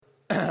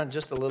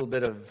just a little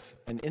bit of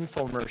an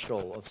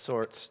infomercial of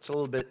sorts. It's a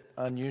little bit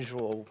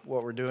unusual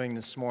what we're doing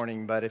this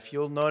morning, but if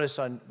you'll notice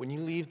when you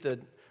leave the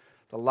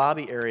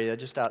lobby area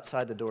just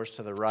outside the doors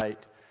to the right,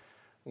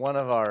 one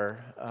of our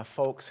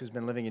folks who's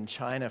been living in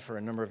China for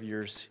a number of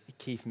years,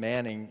 Keith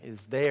Manning,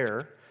 is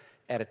there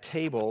at a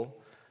table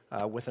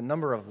with a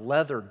number of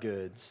leather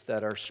goods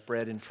that are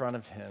spread in front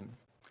of him.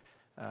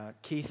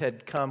 Keith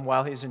had come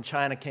while he was in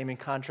China, came in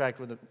contact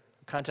with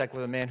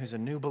a man who's a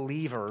new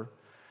believer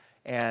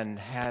and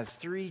has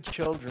 3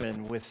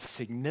 children with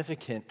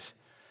significant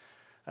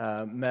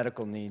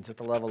medical needs at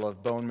the level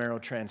of bone marrow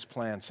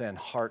transplants and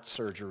heart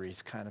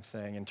surgeries kind of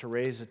thing. And to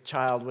raise a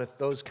child with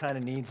those kind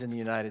of needs in the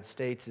United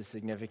States is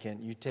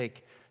significant. You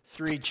take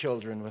 3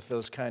 children with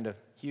those kind of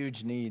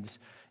huge needs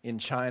in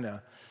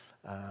China,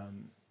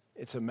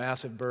 it's a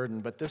massive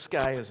burden. But this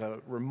guy is a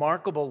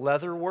remarkable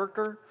leather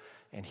worker,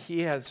 and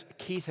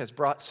Keith has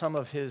brought some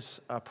of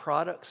his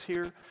products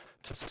here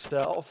to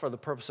sell for the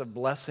purpose of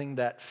blessing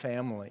that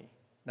family.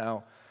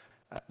 Now,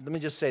 let me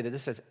just say that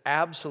this has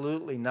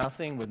absolutely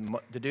nothing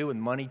to do with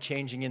money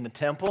changing in the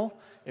temple,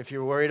 if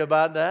you're worried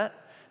about that.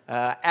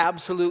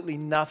 Absolutely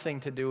nothing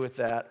to do with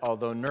that,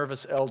 although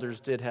nervous elders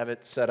did have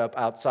it set up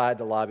outside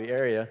the lobby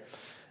area.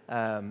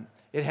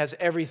 It has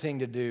everything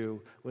to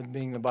do with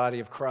being the body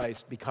of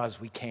Christ because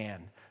we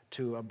can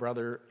to a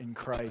brother in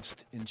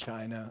Christ in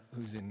China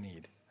who's in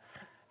need.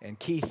 And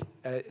Keith,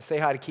 say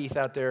hi to Keith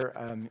out there.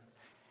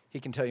 He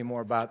can tell you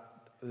more about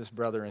this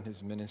brother and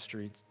his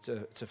ministry.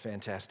 It's a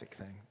fantastic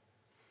thing.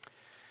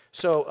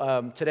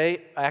 So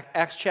today,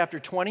 Acts chapter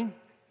 20.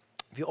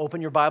 If you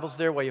open your Bibles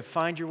there, while you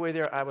find your way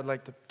there, I would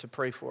like to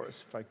pray for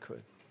us, if I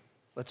could.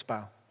 Let's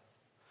bow.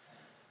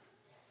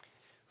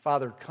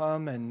 Father,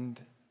 come and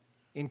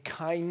in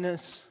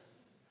kindness,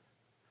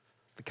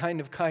 the kind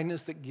of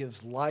kindness that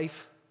gives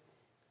life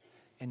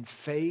and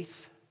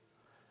faith,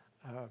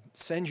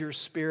 send your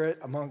Spirit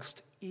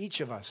amongst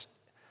each of us.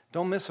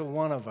 Don't miss a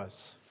one of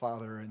us,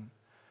 Father,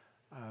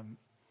 and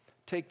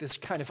take this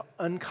kind of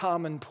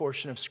uncommon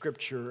portion of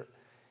Scripture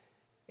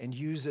and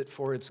use it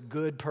for its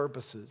good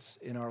purposes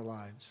in our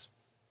lives.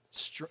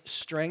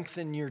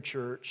 Strengthen your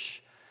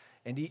church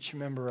and each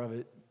member of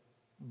it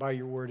by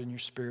your word and your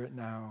Spirit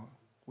now,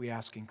 we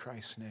ask in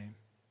Christ's name.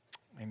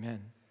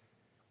 Amen.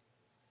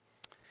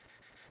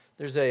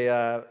 There's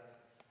a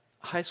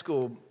high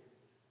school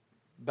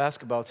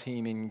basketball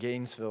team in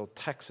Gainesville,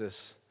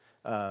 Texas.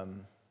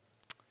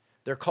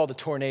 They're called the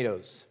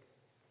Tornadoes.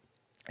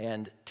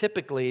 And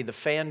typically, the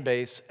fan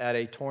base at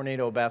a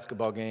Tornado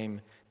basketball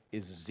game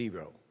is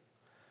 0.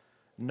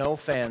 No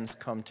fans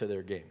come to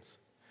their games.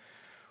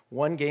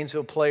 One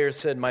Gainesville player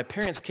said, "My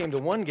parents came to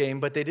one game,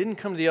 but they didn't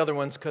come to the other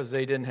ones because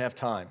they didn't have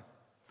time."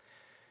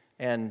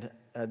 And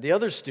the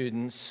other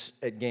students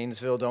at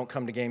Gainesville don't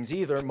come to games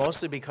either,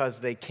 mostly because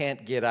they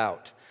can't get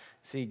out.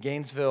 See,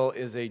 Gainesville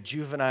is a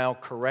juvenile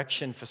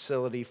correction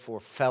facility for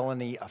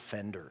felony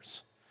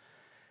offenders.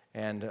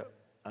 And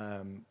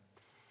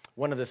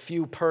one of the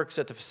few perks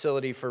at the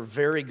facility for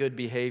very good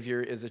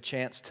behavior is a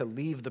chance to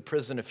leave the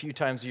prison a few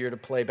times a year to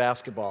play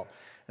basketball.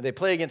 And they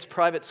play against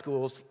private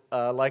schools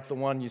like the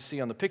one you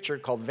see on the picture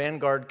called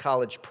Vanguard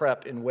College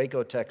Prep in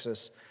Waco,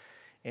 Texas.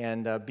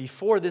 And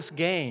before this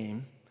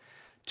game,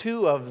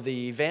 2 of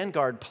the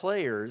Vanguard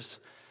players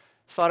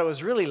thought it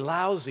was really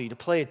lousy to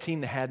play a team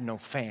that had no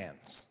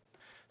fans.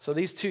 So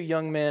these 2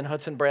 young men,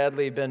 Hudson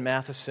Bradley, Ben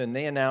Matheson,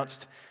 they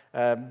announced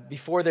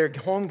before their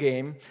home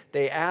game,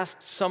 they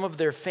asked some of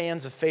their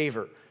fans a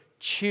favor: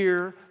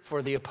 cheer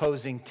for the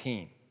opposing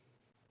team.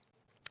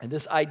 And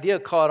this idea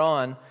caught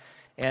on,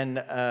 and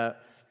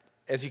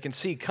as you can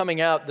see, coming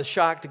out, the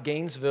shocked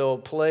Gainesville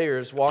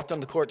players walked on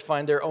the court to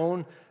find their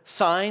own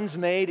signs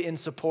made in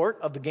support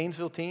of the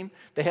Gainesville team.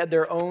 They had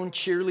their own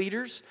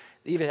cheerleaders,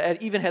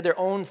 even had their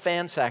own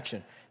fan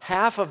section.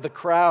 Half of the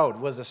crowd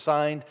was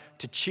assigned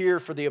to cheer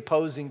for the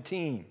opposing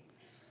team.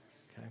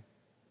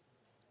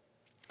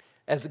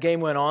 As the game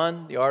went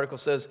on, the article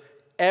says,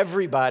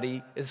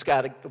 everybody, it's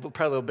got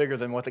probably a little bigger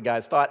than what the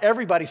guys thought,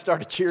 everybody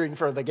started cheering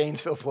for the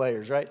Gainesville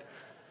players, right?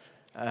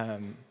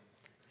 And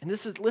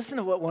listen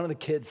to what one of the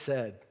kids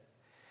said.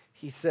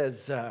 He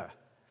says,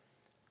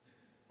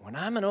 when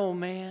I'm an old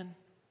man,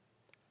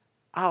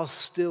 I'll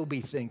still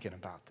be thinking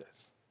about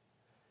this.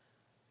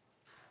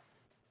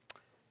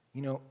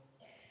 You know,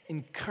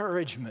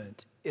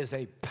 encouragement is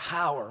a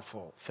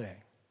powerful thing.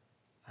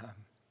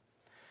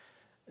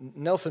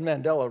 Nelson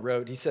Mandela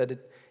wrote, he said,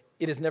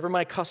 "It is never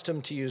my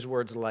custom to use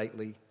words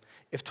lightly.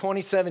 If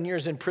 27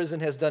 years in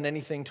prison has done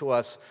anything to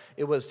us,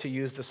 it was to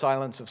use the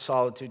silence of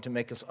solitude to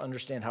make us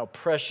understand how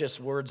precious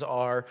words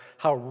are,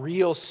 how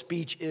real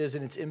speech is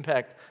and its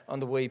impact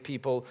on the way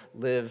people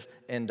live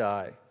and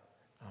die."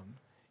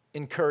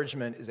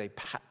 Encouragement is a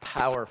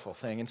powerful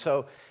thing. And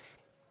so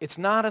it's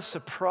not a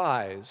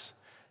surprise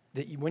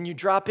that when you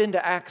drop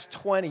into Acts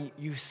 20,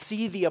 you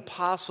see the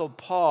Apostle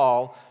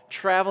Paul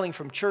traveling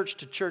from church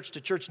to church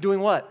to church, doing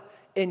what?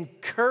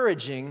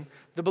 Encouraging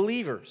the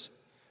believers.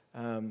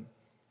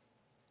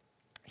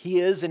 He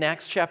is, in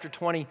Acts chapter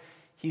 20,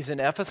 he's in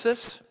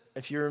Ephesus.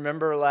 If you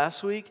remember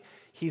last week,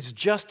 He's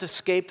just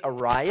escaped a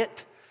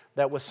riot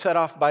that was set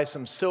off by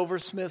some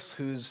silversmiths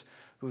whose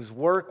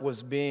work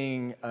was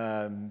being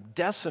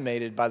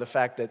decimated by the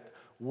fact that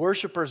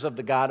worshipers of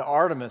the god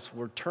Artemis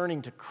were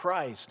turning to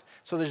Christ.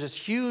 So there's this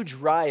huge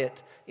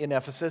riot in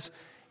Ephesus.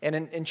 And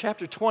in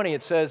chapter 20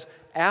 it says,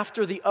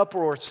 after the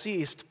uproar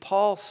ceased,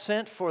 Paul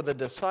sent for the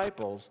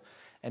disciples,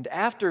 and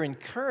after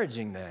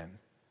encouraging them,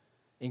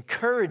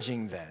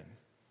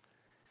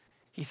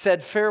 he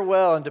said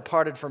farewell and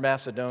departed for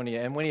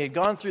Macedonia. And when he had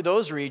gone through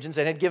those regions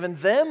and had given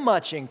them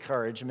much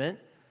encouragement,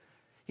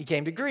 he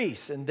came to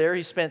Greece, and there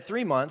he spent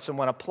 3 months. And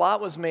when a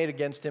plot was made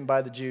against him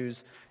by the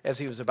Jews as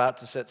he was about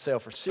to set sail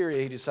for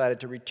Syria, he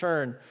decided to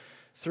return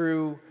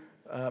through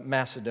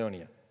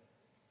Macedonia.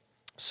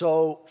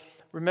 So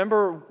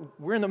remember,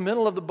 we're in the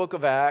middle of the book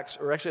of Acts,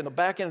 or actually in the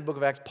back end of the book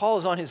of Acts. Paul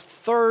is on his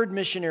third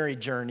missionary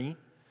journey,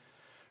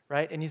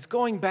 right? And he's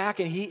going back,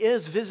 and he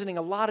is visiting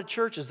a lot of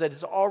churches that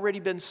has already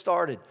been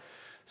started.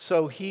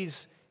 So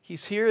he's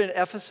here in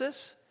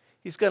Ephesus.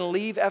 He's going to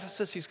leave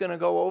Ephesus. He's going to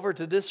go over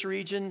to this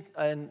region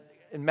and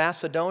in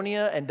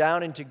Macedonia and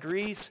down into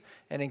Greece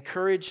and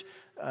encourage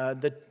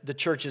the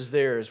churches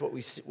there is what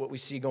we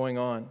see going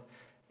on.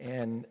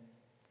 And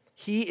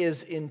he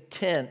is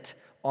intent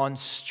on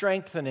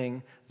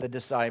strengthening the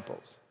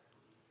disciples.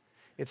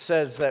 It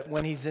says that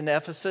when he's in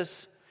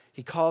Ephesus,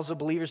 he calls the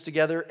believers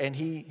together and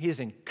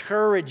he's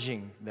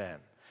encouraging them.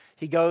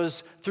 He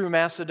goes through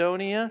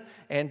Macedonia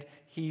and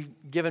he's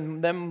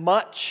given them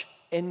much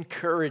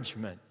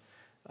encouragement.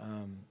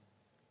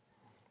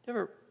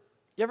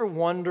 You ever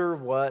wonder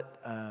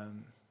what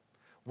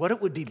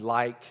it would be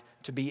like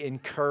to be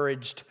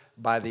encouraged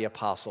by the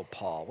Apostle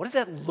Paul? What does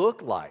that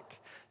look like?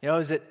 You know,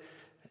 is it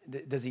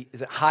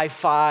high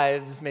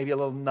fives, maybe a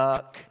little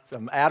knuck,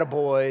 some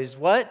attaboys?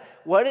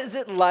 What is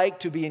it like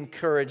to be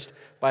encouraged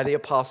by the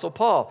Apostle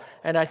Paul?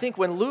 And I think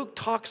when Luke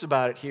talks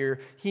about it here,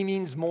 he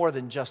means more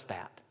than just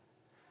that.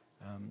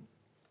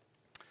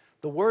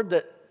 The word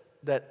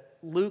that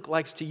Luke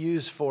likes to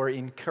use for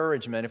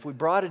encouragement, if we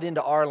brought it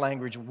into our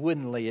language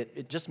woodenly,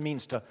 it just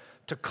means to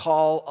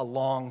call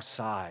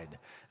alongside.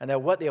 And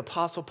that what the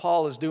Apostle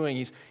Paul is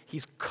doing,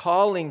 he's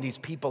calling these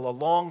people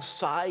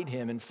alongside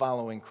him in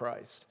following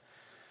Christ.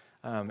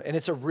 And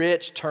it's a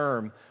rich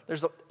term.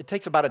 It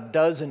takes about a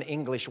dozen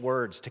English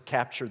words to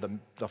capture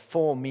the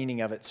full meaning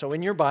of it. So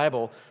in your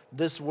Bible,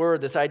 this word,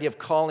 this idea of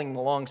calling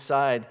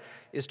alongside,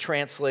 is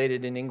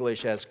translated in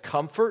English as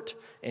comfort,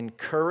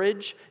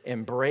 encourage,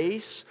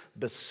 embrace,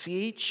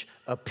 beseech,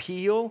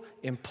 appeal,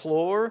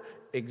 implore,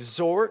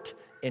 exhort,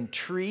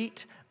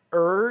 entreat,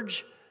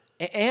 urge,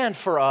 and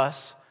for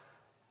us,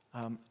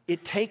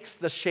 it takes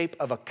the shape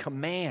of a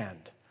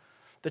command.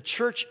 The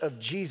church of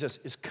Jesus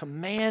is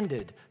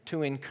commanded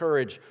to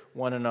encourage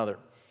one another.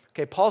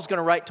 Okay, Paul's going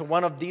to write to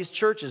one of these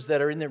churches that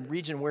are in the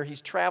region where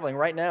he's traveling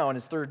right now on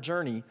his third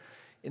journey.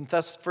 In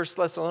 1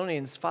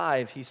 Thessalonians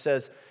 5, he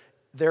says,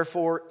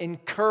 therefore,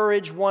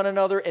 encourage one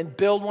another and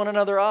build one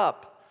another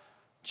up,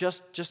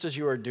 just as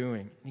you are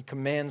doing. He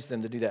commands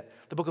them to do that.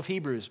 The book of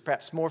Hebrews,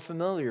 perhaps more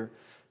familiar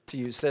to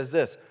you, says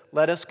this,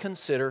 let us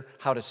consider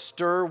how to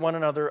stir one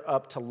another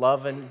up to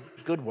love and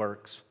good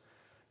works,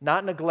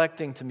 not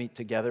neglecting to meet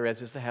together,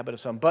 as is the habit of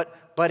some, but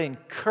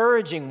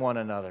encouraging one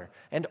another,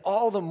 and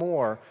all the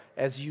more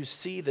as you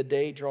see the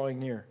day drawing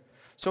near.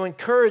 So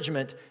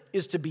encouragement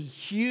is to be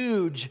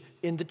huge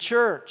in the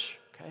church,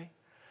 okay?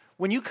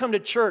 When you come to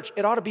church,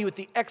 it ought to be with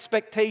the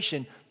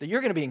expectation that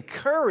you're going to be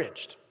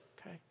encouraged,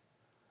 okay?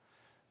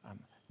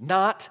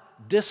 Not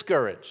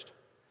discouraged.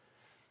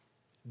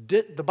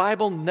 The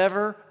Bible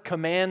never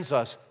commands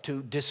us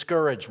to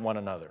discourage one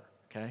another,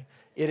 okay?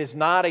 It is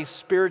not a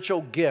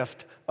spiritual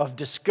gift of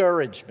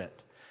discouragement.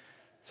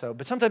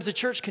 But sometimes the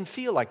church can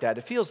feel like that.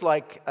 It feels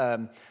like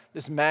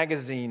this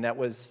magazine that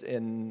was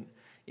in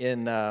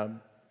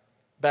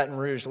Baton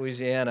Rouge,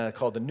 Louisiana,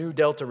 called the New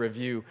Delta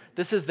Review.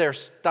 This is their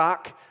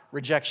stock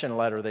rejection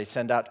letter they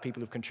send out to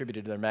people who've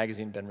contributed to their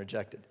magazine and been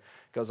rejected.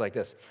 It goes like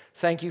this.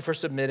 Thank you for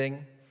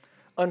submitting.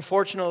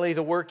 Unfortunately,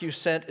 the work you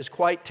sent is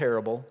quite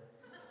terrible.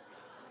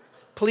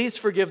 Please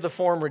forgive the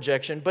form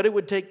rejection, but it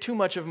would take too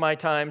much of my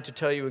time to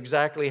tell you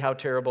exactly how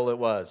terrible it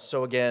was.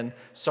 So again,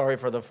 sorry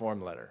for the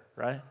form letter,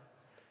 right?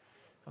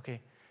 Okay.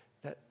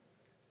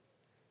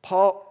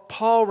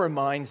 Paul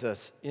reminds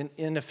us in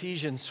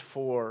Ephesians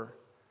 4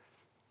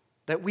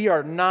 that we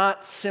are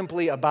not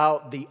simply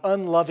about the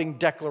unloving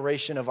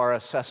declaration of our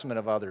assessment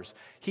of others.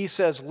 He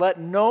says, let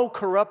no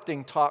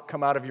corrupting talk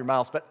come out of your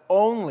mouths, but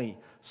only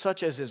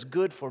such as is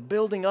good for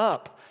building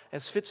up,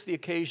 as fits the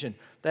occasion,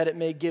 that it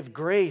may give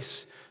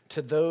grace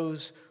to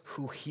those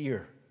who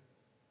hear.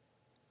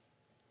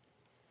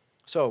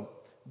 So,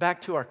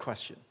 back to our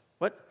question.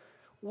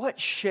 What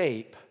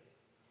shape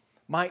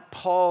might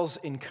Paul's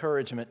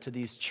encouragement to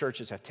these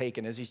churches have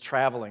taken as he's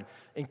traveling,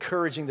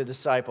 encouraging the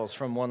disciples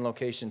from one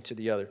location to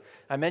the other?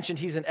 I mentioned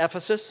he's in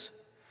Ephesus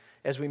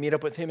as we meet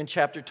up with him in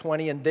chapter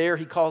 20, and there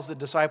he calls the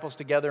disciples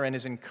together and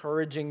is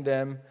encouraging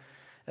them.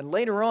 And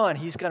later on,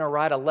 he's going to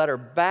write a letter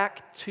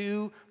back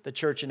to the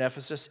church in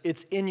Ephesus.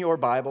 It's in your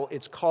Bible.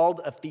 It's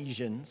called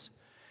Ephesians.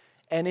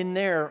 And in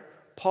there,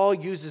 Paul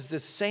uses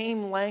this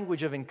same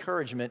language of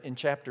encouragement in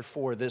chapter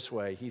 4 this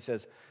way. He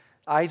says,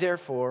 I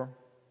therefore,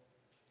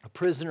 a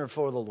prisoner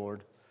for the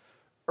Lord,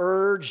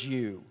 urge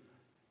you.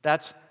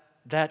 That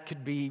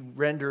could be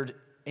rendered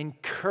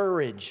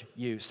encourage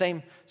you.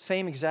 Same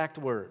exact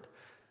word.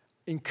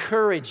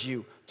 Encourage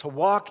you to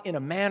walk in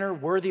a manner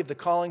worthy of the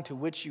calling to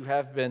which you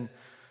have been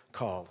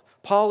called.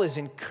 Paul is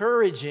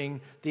encouraging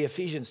the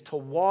Ephesians to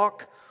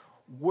walk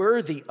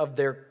worthy of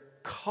their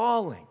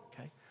calling.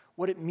 Okay?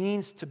 What it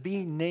means to be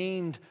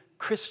named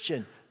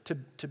Christian,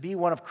 to be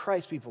one of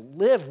Christ's people.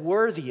 Live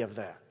worthy of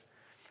that.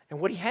 And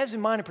what he has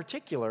in mind in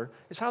particular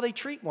is how they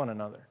treat one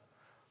another.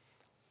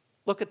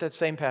 Look at that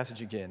same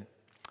passage again.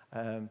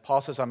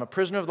 Paul says, I'm a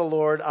prisoner of the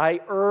Lord. I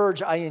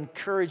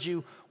encourage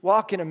you,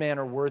 walk in a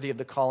manner worthy of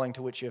the calling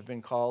to which you have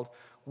been called,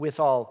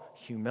 with all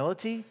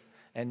humility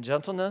and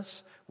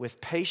gentleness, with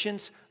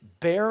patience,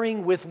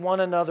 bearing with one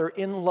another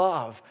in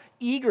love,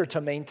 eager to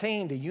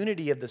maintain the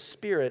unity of the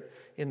Spirit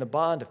in the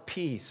bond of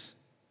peace.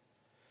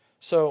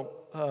 So,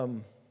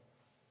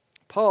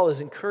 Paul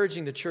is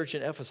encouraging the church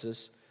in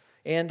Ephesus,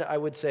 and I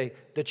would say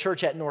the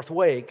church at North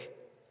Wake,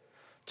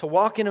 to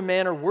walk in a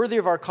manner worthy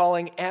of our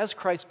calling as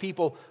Christ's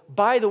people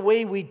by the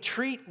way we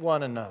treat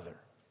one another.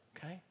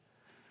 Okay?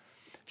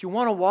 If you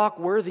want to walk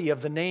worthy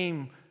of the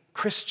name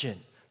Christian,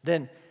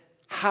 then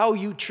how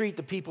you treat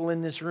the people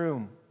in this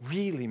room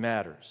really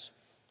matters.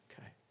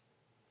 Okay?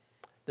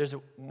 There's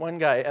one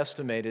guy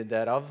estimated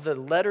that of the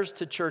letters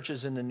to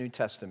churches in the New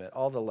Testament,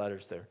 all the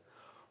letters there,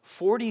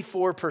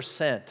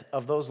 44%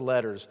 of those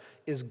letters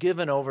is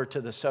given over to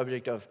the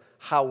subject of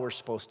how we're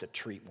supposed to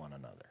treat one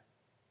another.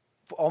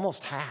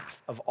 Almost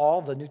half of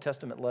all the New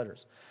Testament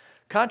letters.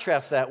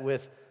 Contrast that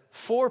with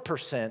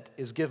 4%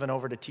 is given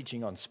over to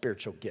teaching on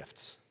spiritual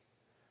gifts.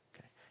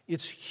 Okay.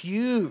 It's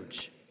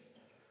huge.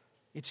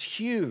 It's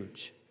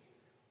huge.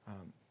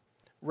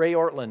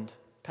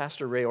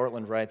 Pastor Ray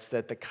Ortland writes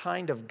that the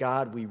kind of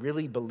God we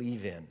really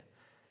believe in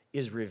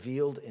is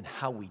revealed in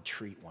how we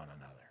treat one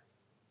another.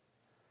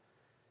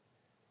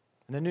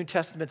 And the New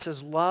Testament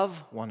says,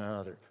 love one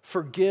another,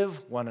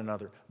 forgive one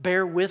another,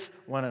 bear with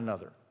one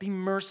another, be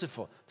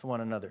merciful to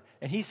one another.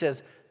 And he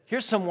says,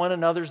 here's some one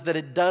another's that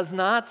it does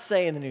not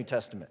say in the New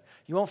Testament.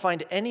 You won't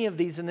find any of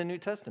these in the New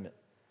Testament.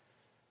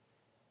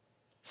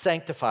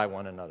 Sanctify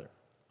one another,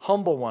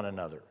 humble one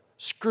another,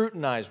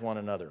 scrutinize one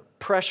another,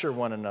 pressure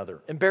one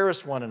another,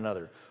 embarrass one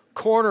another,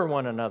 corner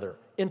one another,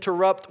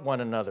 interrupt one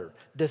another,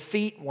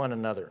 defeat one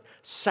another,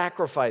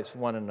 sacrifice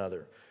one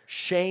another,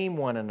 shame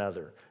one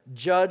another,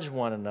 judge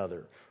one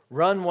another,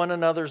 run one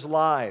another's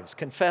lives,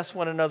 confess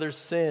one another's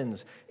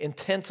sins,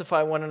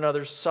 intensify one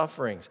another's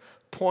sufferings,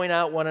 point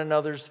out one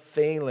another's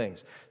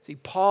failings. See,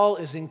 Paul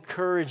is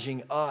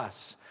encouraging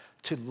us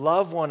to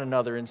love one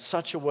another in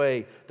such a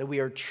way that we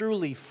are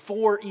truly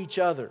for each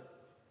other.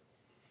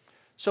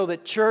 So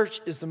that church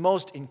is the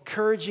most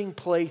encouraging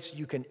place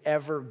you can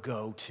ever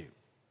go to.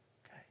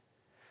 Okay?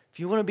 If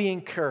you want to be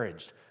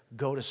encouraged,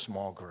 go to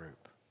small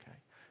group. Okay?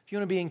 If you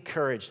want to be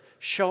encouraged,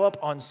 show up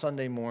on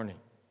Sunday morning.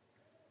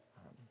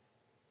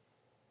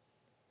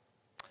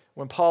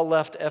 When Paul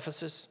left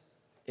Ephesus,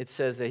 it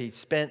says that he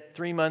spent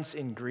 3 months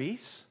in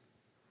Greece.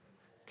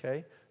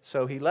 Okay?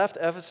 So he left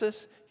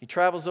Ephesus, he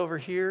travels over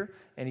here,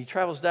 and he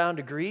travels down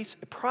to Greece.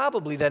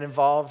 Probably that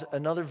involved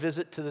another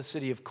visit to the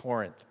city of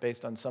Corinth,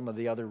 based on some of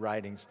the other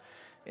writings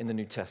in the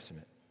New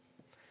Testament.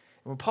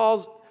 And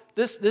when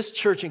this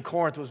church in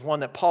Corinth was one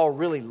that Paul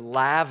really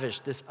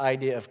lavished this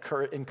idea of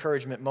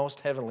encouragement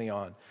most heavily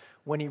on.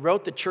 When he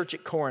wrote the church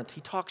at Corinth,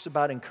 he talks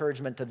about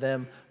encouragement to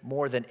them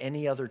more than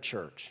any other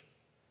church.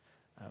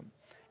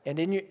 And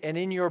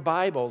in your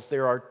Bibles,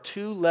 there are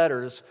 2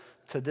 letters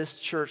to this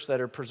church that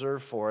are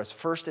preserved for us,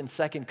 1st and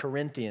 2nd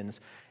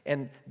Corinthians.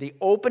 And the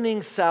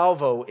opening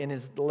salvo in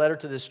his letter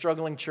to this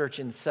struggling church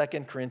in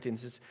 2nd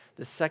Corinthians is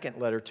the second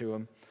letter to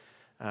him.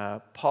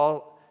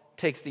 Paul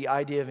takes the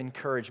idea of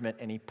encouragement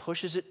and he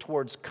pushes it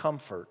towards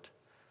comfort.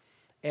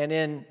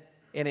 And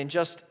in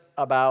just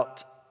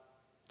about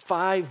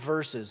 5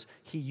 verses,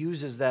 he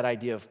uses that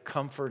idea of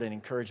comfort and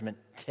encouragement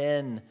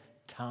 10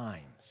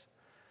 times.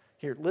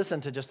 Here, listen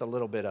to just a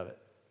little bit of it.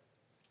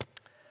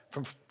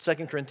 From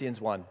 2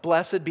 Corinthians 1.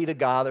 Blessed be the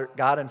God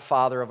and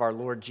Father of our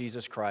Lord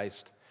Jesus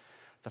Christ,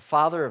 the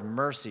Father of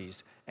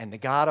mercies and the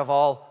God of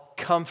all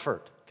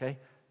comfort. Okay?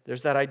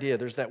 There's that idea,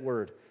 there's that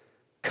word.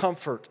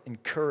 Comfort,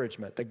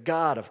 encouragement, the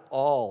God of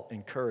all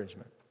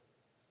encouragement,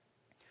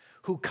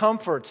 who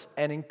comforts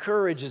and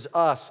encourages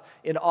us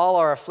in all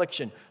our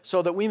affliction,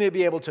 so that we may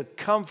be able to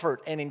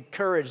comfort and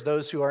encourage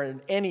those who are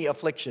in any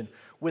affliction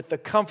with the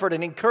comfort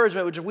and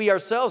encouragement which we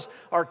ourselves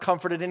are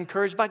comforted and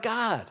encouraged by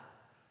God.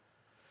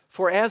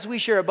 For as we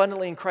share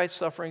abundantly in Christ's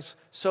sufferings,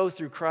 so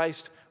through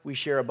Christ we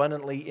share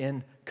abundantly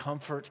in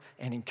comfort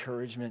and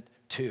encouragement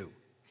too.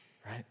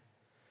 Right?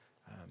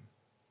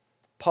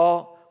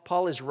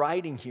 Paul is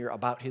writing here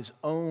about his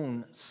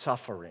own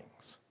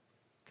sufferings.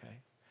 Okay?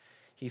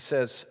 He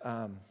says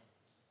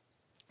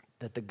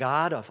that the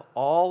God of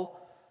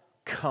all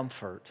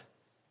comfort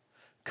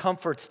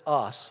comforts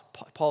us.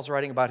 Paul's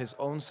writing about his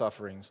own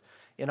sufferings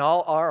in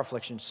all our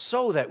afflictions,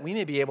 so that we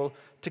may be able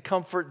to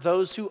comfort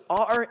those who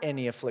are in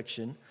any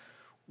affliction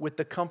with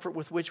the comfort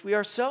with which we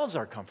ourselves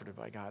are comforted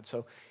by God.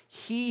 So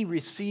he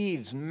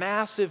receives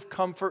massive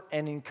comfort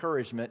and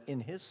encouragement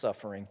in his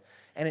suffering,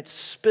 and it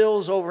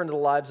spills over into the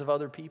lives of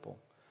other people.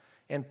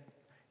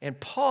 And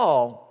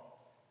Paul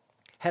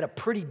had a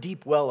pretty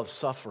deep well of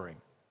suffering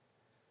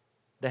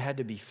that had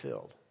to be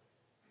filled.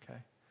 Okay?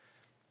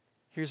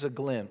 Here's a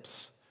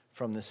glimpse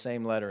from the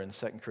same letter in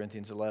 2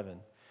 Corinthians 11.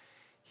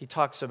 He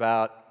talks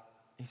about,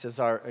 he says,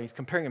 he's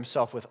comparing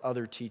himself with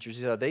other teachers.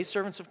 He said, are they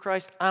servants of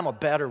Christ? I'm a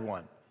better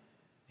one.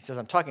 He says,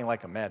 I'm talking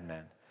like a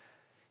madman.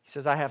 He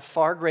says, I have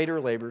far greater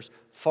labors,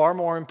 far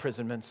more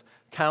imprisonments,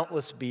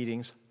 countless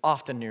beatings,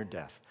 often near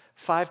death.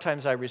 5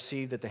 times I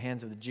received at the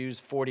hands of the Jews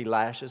 40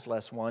 lashes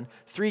less one.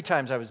 3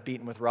 times I was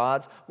beaten with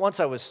rods.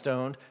 Once I was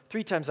stoned.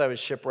 3 times I was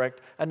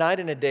shipwrecked. A night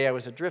and a day I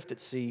was adrift at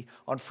sea,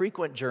 on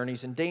frequent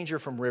journeys, in danger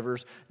from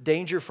rivers,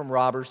 danger from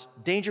robbers,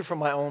 danger from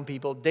my own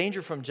people,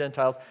 danger from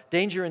Gentiles,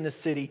 danger in the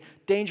city,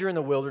 danger in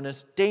the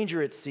wilderness,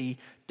 danger at sea,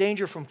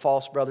 danger from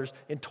false brothers,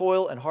 in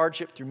toil and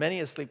hardship through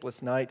many a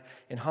sleepless night,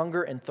 in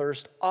hunger and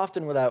thirst,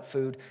 often without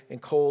food, in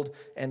cold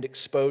and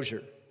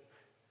exposure.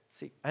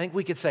 See, I think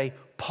we could say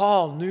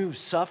Paul knew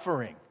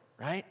suffering,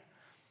 right?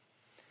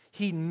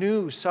 He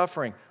knew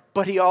suffering,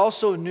 but he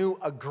also knew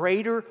a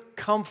greater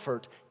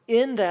comfort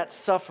in that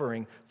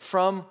suffering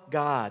from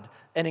God,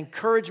 an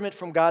encouragement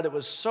from God that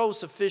was so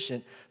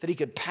sufficient that he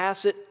could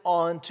pass it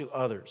on to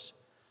others.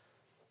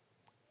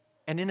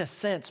 And in a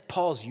sense,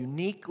 Paul's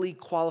uniquely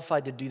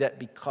qualified to do that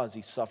because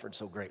he suffered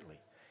so greatly.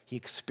 He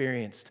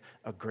experienced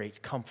a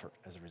great comfort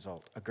as a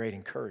result, a great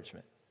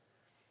encouragement.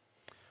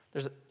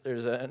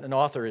 There's an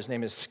author, his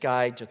name is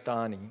Skye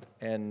Jethani,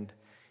 and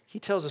he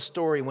tells a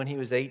story when he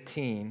was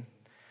 18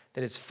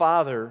 that his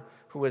father,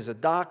 who was a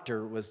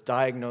doctor, was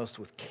diagnosed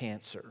with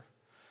cancer.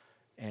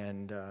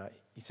 And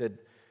he said,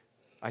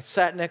 I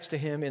sat next to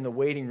him in the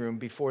waiting room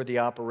before the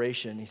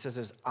operation. He says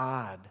it's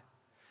odd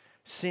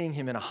seeing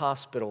him in a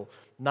hospital,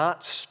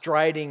 not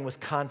striding with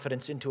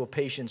confidence into a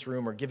patient's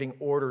room or giving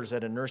orders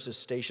at a nurse's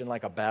station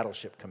like a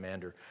battleship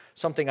commander,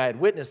 something I had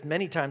witnessed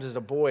many times as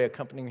a boy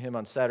accompanying him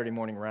on Saturday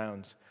morning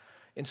rounds.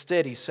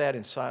 Instead, he sat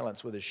in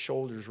silence with his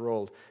shoulders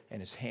rolled and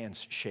his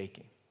hands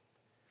shaking.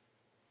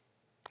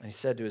 And he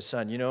said to his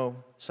son, you know,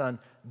 son,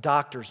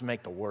 doctors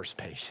make the worst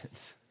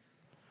patients.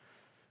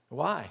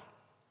 Why?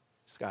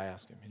 This guy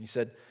asked him. And he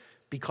said,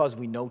 because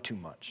we know too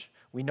much.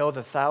 We know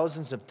the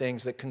thousands of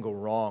things that can go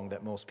wrong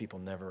that most people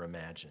never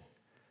imagine.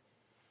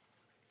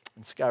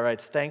 And Skye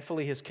writes,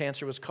 thankfully his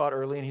cancer was caught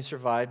early and he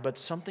survived, but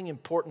something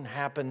important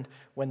happened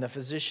when the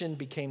physician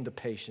became the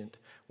patient,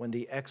 when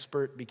the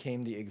expert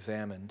became the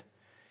examined.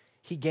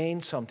 He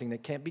gained something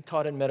that can't be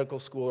taught in medical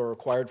school or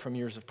acquired from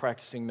years of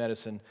practicing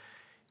medicine.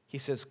 He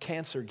says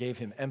cancer gave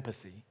him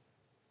empathy.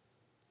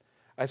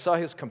 I saw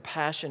his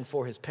compassion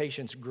for his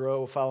patients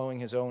grow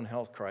following his own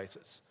health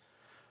crisis.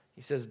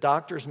 He says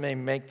doctors may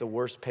make the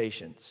worst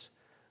patients,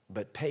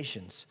 but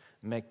patients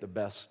make the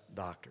best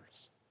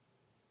doctors.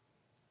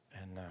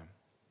 And,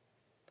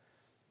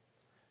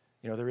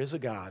 there is a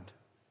God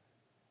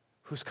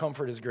whose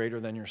comfort is greater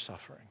than your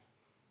suffering.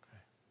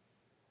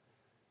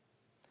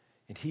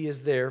 And he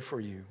is there for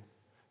you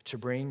to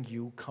bring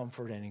you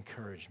comfort and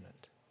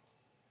encouragement.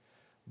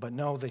 But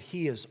know that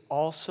he is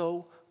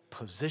also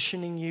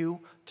positioning you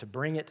to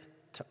bring it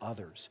to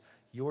others.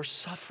 Your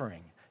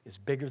suffering is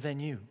bigger than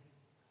you.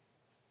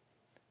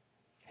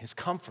 His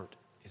comfort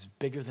is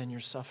bigger than your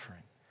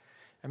suffering.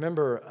 I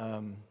remember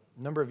a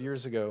number of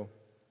years ago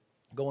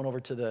going over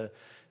to the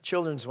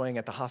children's wing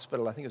at the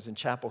hospital. I think it was in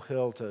Chapel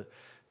Hill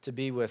to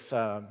be with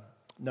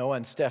Noah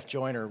and Steph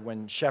Joyner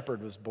when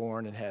Shepard was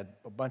born and had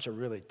a bunch of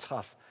really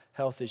tough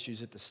health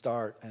issues at the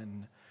start.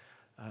 And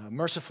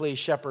mercifully,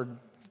 Shepard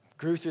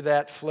grew through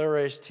that,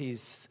 flourished.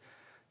 He's,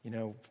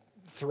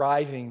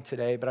 thriving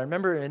today. But I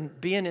remember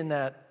being in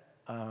that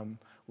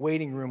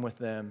waiting room with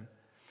them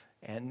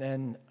and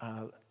then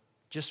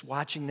just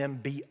watching them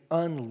be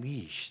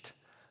unleashed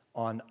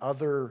on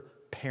other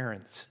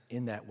parents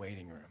in that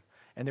waiting room.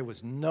 And there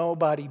was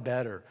nobody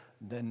better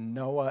than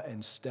Noah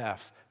and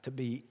Steph to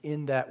be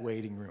in that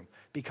waiting room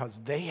because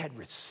they had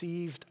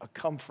received a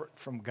comfort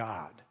from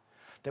God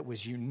that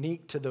was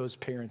unique to those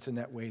parents in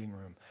that waiting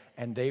room,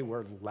 and they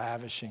were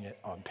lavishing it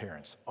on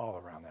parents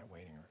all around that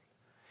waiting room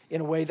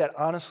in a way that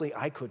honestly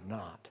I could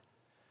not.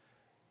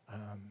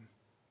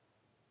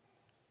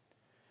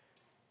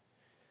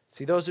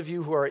 See, those of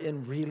you who are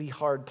in really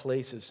hard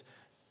places,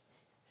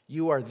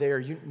 you are there.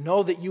 You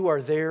know that you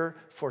are there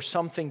for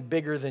something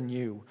bigger than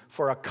you,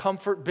 for a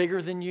comfort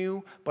bigger than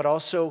you, but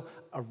also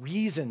a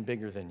reason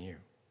bigger than you.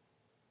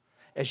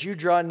 As you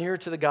draw near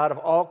to the God of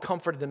all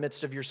comfort in the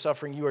midst of your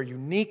suffering, you are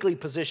uniquely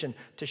positioned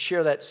to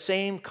share that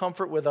same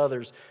comfort with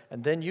others.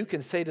 And then you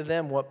can say to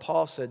them what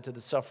Paul said to the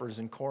sufferers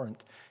in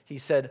Corinth. He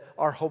said,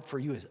 our hope for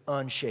you is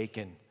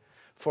unshaken.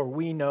 For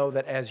we know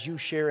that as you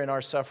share in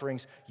our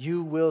sufferings,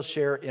 you will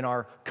share in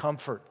our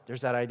comfort.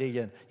 There's that idea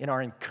again, in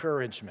our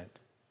encouragement.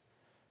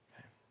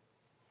 Okay.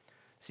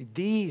 See,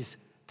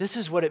 this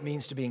is what it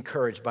means to be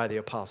encouraged by the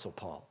Apostle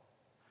Paul.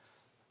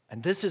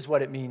 And this is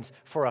what it means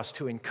for us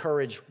to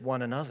encourage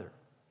one another.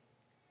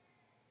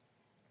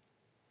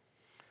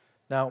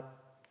 Now,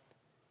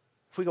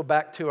 if we go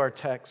back to our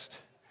text,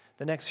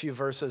 the next few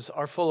verses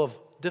are full of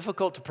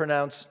difficult to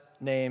pronounce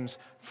names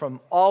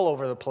from all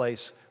over the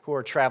place who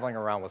are traveling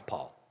around with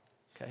Paul.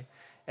 Okay?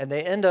 And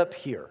they end up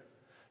here.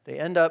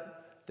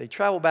 They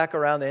travel back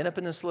around, they end up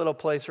in this little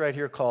place right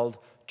here called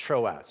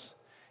Troas.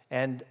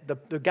 And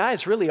the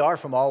guys really are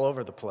from all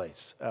over the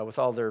place with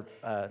all their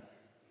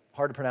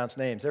hard to pronounce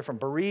names. They're from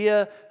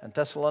Berea and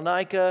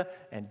Thessalonica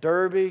and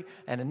Derbe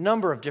and a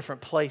number of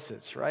different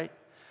places, right?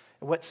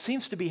 What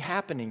seems to be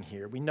happening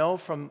here, we know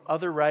from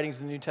other writings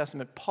in the New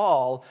Testament,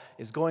 Paul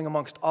is going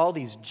amongst all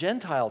these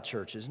Gentile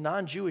churches,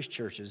 non-Jewish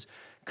churches,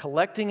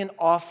 collecting an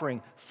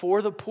offering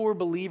for the poor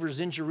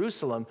believers in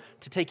Jerusalem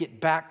to take it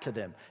back to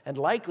them. And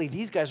likely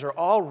these guys are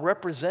all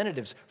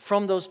representatives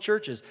from those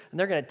churches, and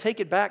they're going to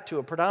take it back to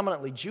a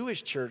predominantly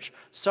Jewish church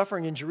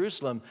suffering in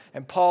Jerusalem,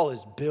 and Paul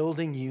is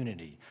building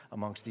unity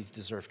amongst these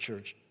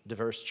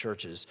diverse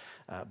churches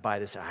by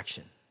this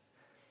action.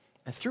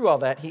 And through all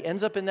that, he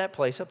ends up in that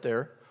place up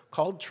there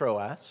called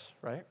Troas,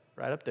 right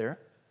up there.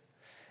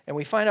 And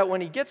we find out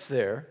when he gets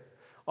there,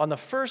 on the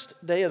first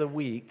day of the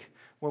week,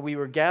 when we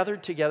were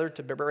gathered together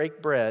to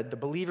break bread, the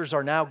believers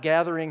are now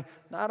gathering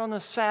not on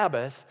the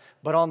Sabbath,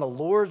 but on the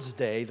Lord's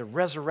Day, the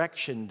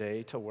resurrection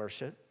day, to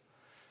worship,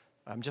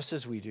 just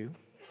as we do.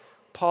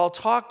 Paul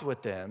talked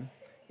with them,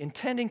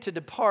 intending to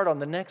depart on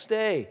the next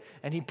day,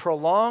 and he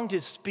prolonged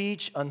his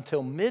speech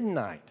until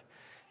midnight.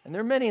 And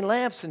there are many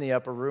lamps in the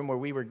upper room where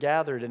we were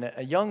gathered, and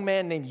a young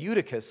man named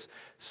Eutychus,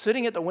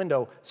 sitting at the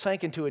window,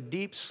 sank into a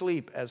deep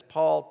sleep as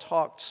Paul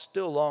talked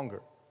still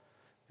longer.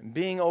 And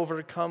being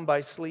overcome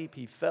by sleep,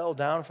 he fell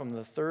down from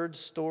the third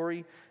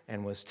story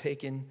and was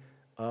taken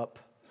up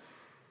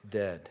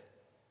dead.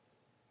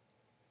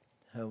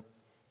 So,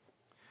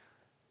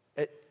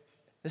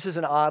 this is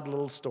an odd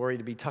little story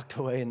to be tucked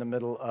away in the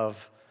middle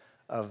of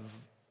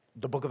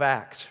the book of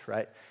Acts,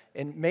 right?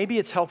 And maybe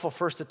it's helpful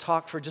first to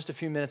talk for just a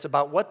few minutes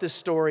about what this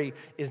story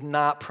is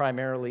not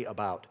primarily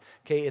about.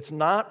 Okay, it's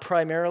not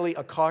primarily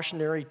a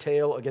cautionary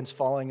tale against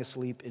falling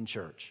asleep in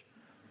church.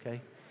 Okay,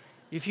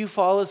 if you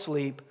fall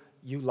asleep,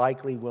 you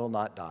likely will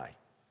not die.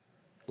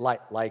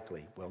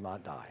 Likely will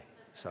not die.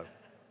 So,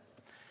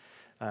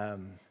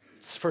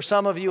 for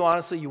some of you,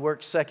 honestly, you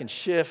work second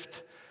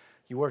shift,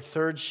 you work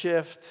third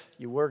shift,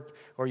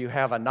 or you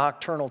have a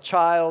nocturnal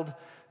child.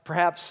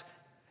 Perhaps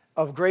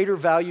of greater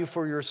value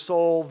for your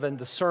soul than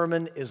the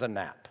sermon is a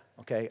nap.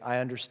 Okay, I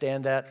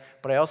understand that,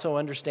 but I also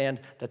understand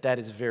that that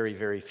is very,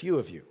 very few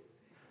of you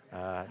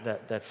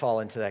that fall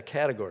into that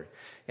category.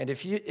 And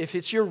if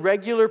it's your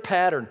regular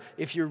pattern,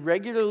 if you're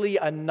regularly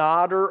a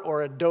nodder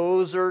or a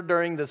dozer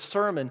during the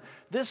sermon,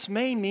 this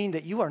may mean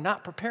that you are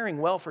not preparing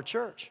well for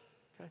church.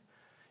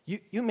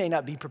 Okay? You may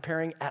not be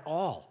preparing at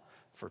all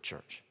for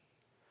church.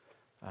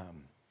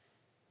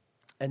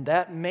 And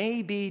that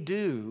may be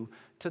due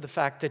to the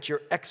fact that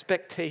your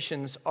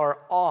expectations are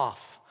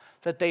off,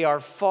 that they are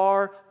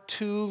far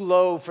too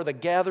low for the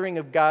gathering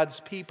of God's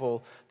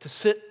people to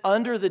sit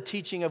under the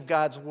teaching of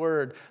God's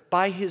word.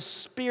 By His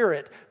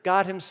Spirit,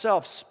 God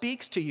Himself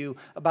speaks to you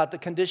about the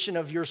condition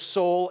of your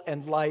soul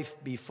and life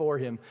before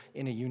Him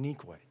in a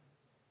unique way,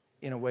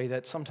 in a way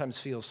that sometimes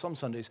feels, some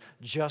Sundays,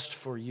 just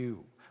for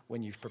you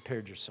when you've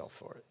prepared yourself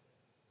for it.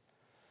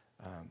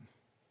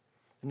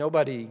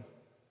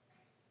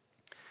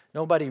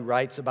 Nobody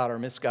writes about our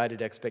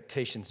misguided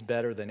expectations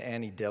better than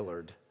Annie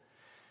Dillard.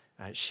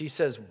 She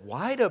says,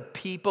 "Why do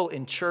people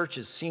in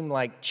churches seem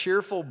like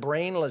cheerful,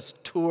 brainless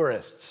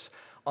tourists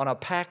on a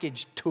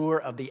packaged tour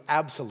of the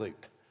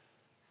absolute?"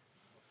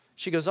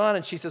 She goes on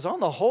and she says, "On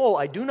the whole,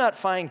 I do not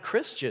find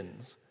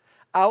Christians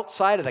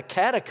outside of the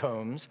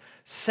catacombs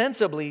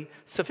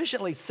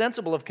sufficiently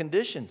sensible of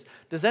conditions.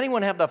 Does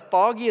anyone have the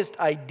foggiest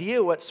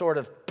idea what sort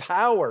of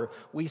power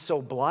we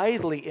so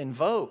blithely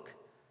invoke?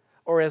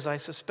 Or, as I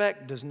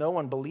suspect, does no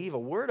one believe a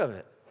word of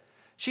it?"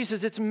 She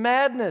says, "It's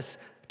madness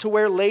to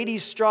wear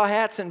ladies' straw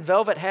hats and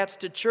velvet hats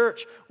to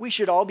church. We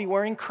should all be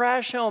wearing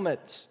crash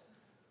helmets.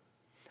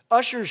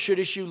 Ushers should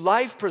issue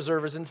life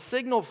preservers and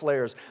signal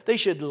flares. They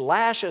should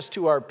lash us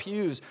to our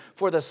pews,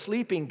 for the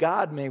sleeping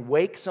God may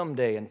wake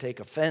someday and take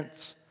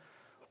offense,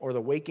 or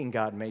the waking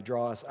God may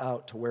draw us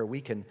out to where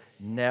we can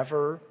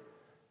never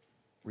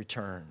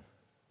return."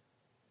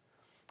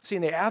 See,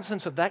 in the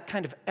absence of that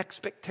kind of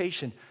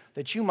expectation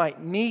that you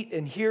might meet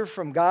and hear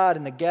from God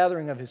in the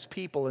gathering of His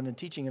people and the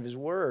teaching of His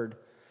word,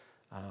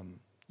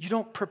 you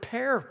don't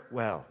prepare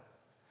well.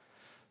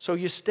 So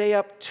you stay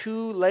up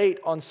too late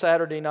on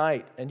Saturday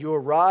night, and you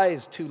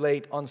arise too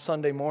late on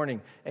Sunday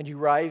morning, and you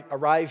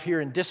arrive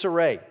here in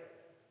disarray.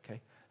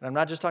 Okay? And I'm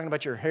not just talking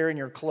about your hair and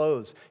your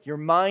clothes. Your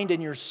mind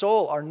and your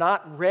soul are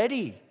not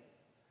ready,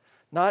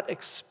 not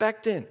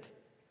expectant.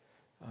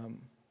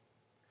 And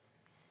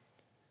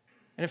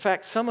in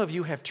fact, some of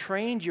you have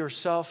trained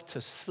yourself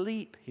to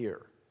sleep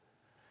here.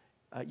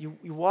 You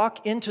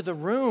walk into the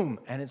room,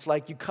 and it's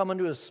like you come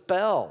into a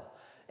spell,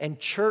 and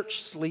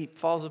church sleep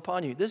falls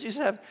upon you. This used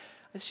to have,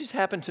 This just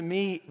happened to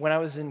me when I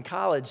was in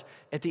college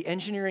at the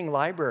engineering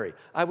library.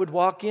 I would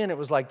walk in, it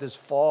was like this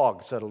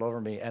fog settled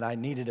over me, and I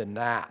needed a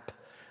nap.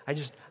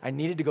 I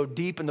needed to go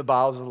deep in the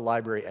bowels of the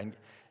library, and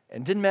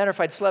it didn't matter if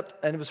I'd slept,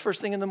 and it was first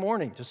thing in the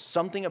morning, just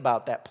something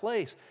about that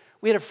place.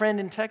 We had a friend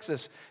in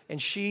Texas,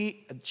 and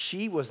she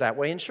was that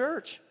way in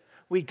church.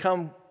 We'd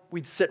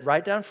sit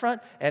right down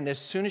front, and as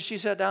soon as she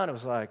sat down, it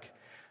was like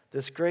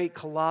this great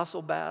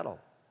colossal battle.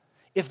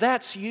 If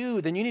that's you,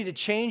 then you need to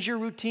change your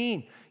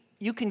routine.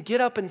 You can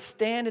get up and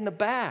stand in the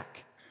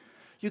back.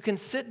 You can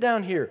sit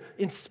down here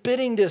in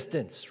spitting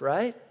distance,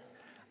 right?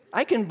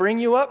 I can bring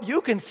you up.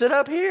 You can sit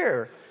up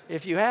here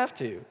if you have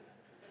to.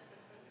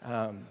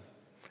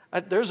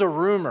 There's a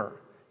rumor,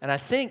 and I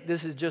think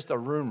this is just a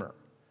rumor,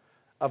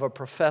 of a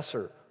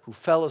professor who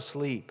fell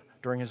asleep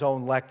during his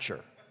own lecture,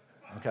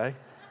 okay?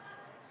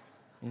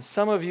 And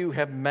some of you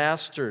have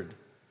mastered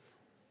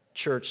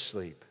church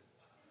sleep.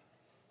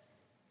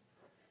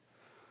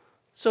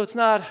 So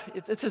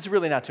it's just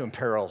really not to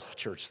imperil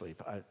church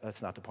sleep.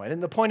 That's not the point.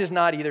 And the point is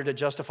not either to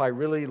justify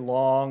really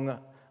long,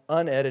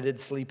 unedited,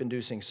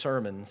 sleep-inducing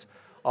sermons,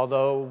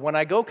 although when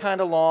I go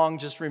kind of long,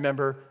 just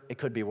remember, it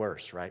could be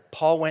worse, right?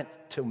 Paul went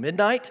till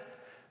midnight.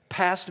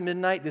 Past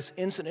midnight, this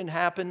incident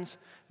happens.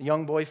 The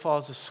young boy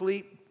falls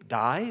asleep,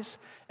 dies,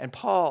 and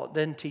Paul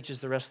then teaches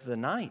the rest of the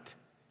night,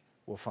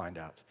 we'll find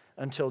out,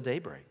 until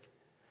daybreak.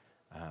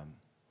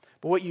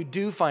 But what you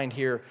do find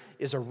here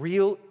is a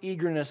real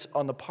eagerness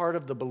on the part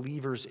of the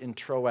believers in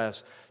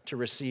Troas to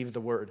receive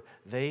the word.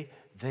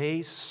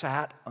 They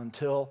sat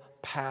until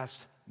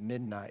past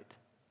midnight.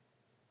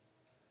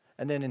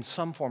 And then in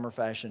some form or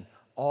fashion,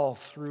 all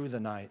through the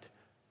night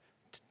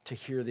to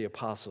hear the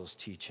apostles'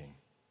 teaching.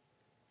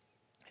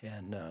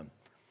 And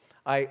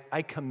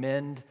I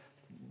commend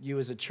you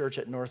as a church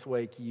at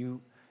Northwake.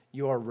 You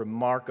are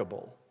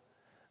remarkable.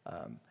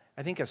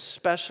 I think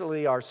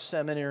especially our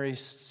seminary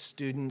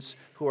students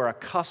who are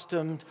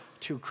accustomed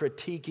to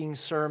critiquing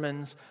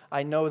sermons,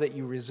 I know that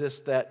you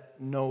resist that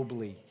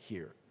nobly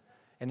here.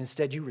 And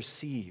instead you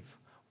receive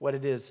what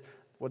it is,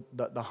 what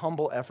the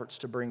humble efforts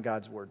to bring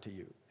God's word to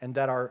you. And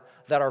that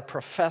our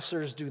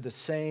professors do the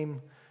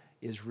same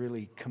is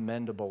really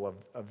commendable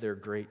of their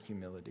great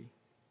humility.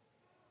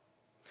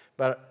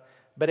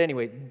 But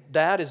anyway,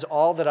 that is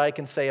all that I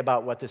can say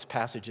about what this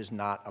passage is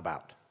not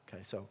about.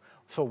 Okay, so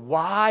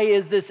why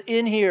is this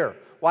in here?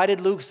 Why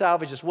did Luke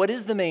salvage this? What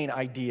is the main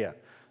idea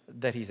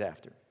that he's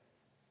after?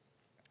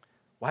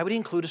 Why would he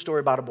include a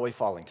story about a boy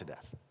falling to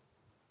death?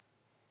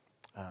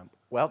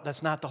 Well,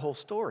 that's not the whole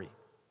story.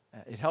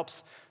 It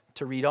helps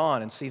to read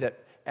on and see that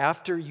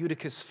after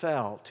Eutychus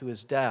fell to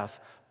his death,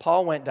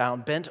 Paul went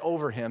down, bent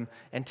over him,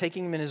 and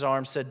taking him in his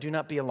arms said, "Do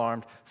not be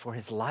alarmed, for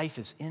his life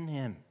is in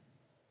him."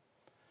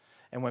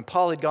 And when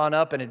Paul had gone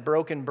up and had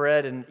broken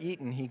bread and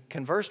eaten, he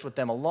conversed with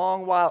them a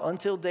long while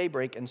until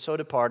daybreak, and so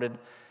departed.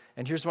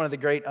 And here's one of the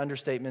great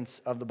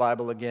understatements of the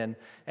Bible again.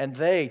 And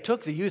they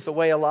took the youth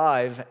away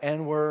alive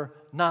and were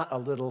not a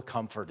little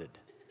comforted.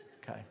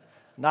 Okay?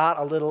 Not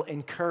a little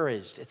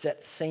encouraged. It's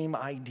that same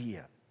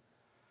idea.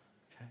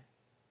 Okay?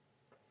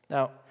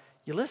 Now,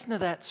 you listen to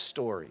that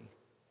story.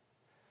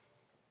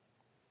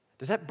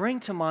 Does that bring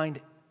to mind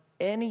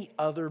any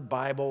other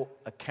Bible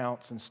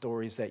accounts and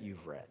stories that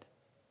you've read?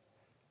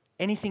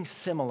 Anything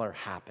similar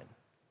happen?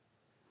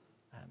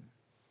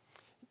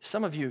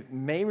 Some of you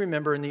may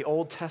remember in the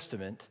Old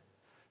Testament,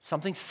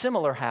 something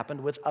similar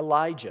happened with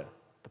Elijah,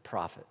 the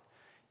prophet,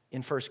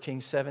 in 1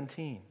 Kings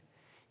 17.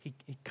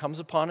 He comes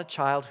upon a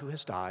child who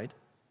has died,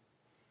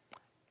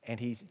 and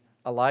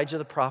Elijah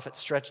the prophet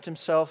stretched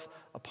himself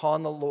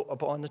upon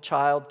the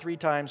child 3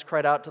 times,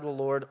 cried out to the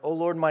Lord, "O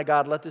Lord my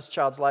God, let this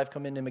child's life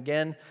come into him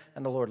again."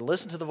 And the Lord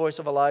listened to the voice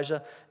of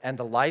Elijah, and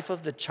the life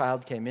of the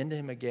child came into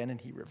him again, and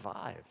he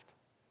revived.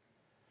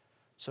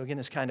 So again,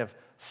 this kind of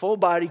full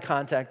body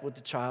contact with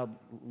the child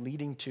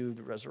leading to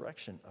the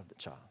resurrection of the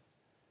child.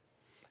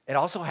 It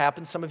also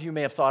happens, some of you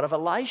may have thought of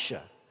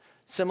Elisha.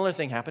 Similar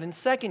thing happened in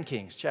 2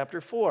 Kings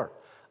chapter 4.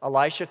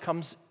 Elisha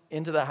comes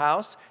into the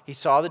house. He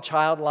saw the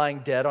child lying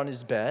dead on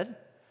his bed.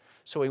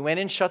 So he went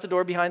in, shut the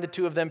door behind the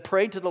two of them,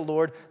 prayed to the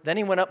Lord. Then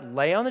he went up,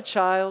 lay on the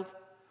child,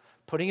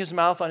 putting his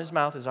mouth on his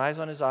mouth, his eyes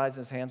on his eyes,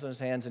 and his hands on his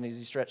hands. And as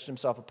he stretched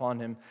himself upon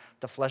him,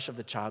 the flesh of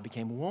the child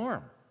became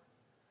warm.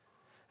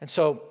 And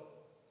so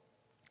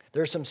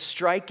there are some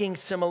striking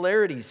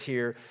similarities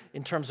here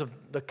in terms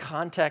of the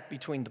contact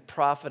between the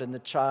prophet and the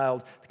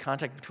child, the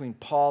contact between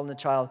Paul and the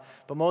child.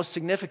 But most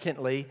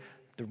significantly,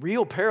 the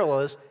real parallel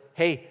is,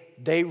 hey,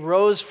 they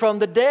rose from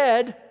the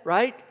dead,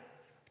 right?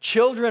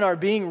 Children are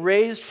being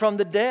raised from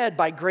the dead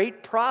by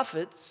great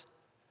prophets.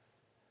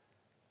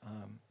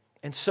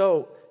 And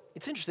so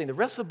it's interesting. The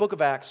rest of the book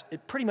of Acts,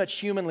 it pretty much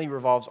humanly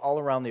revolves all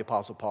around the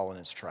Apostle Paul and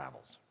his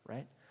travels,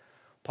 right?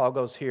 Paul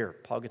goes here.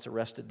 Paul gets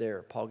arrested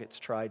there. Paul gets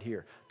tried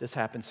here. This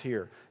happens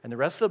here. And the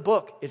rest of the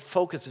book, it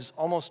focuses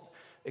almost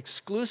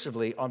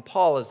exclusively on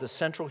Paul as the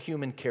central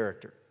human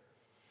character.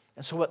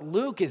 And so what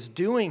Luke is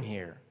doing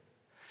here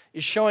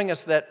is showing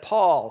us that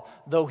Paul,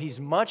 though he's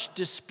much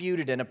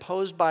disputed and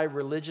opposed by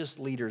religious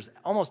leaders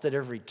almost at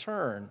every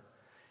turn,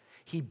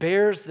 He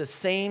bears the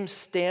same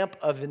stamp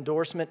of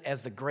endorsement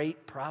as the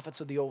great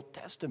prophets of the Old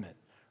Testament,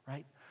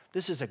 right?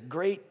 This is a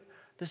great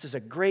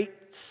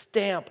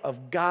stamp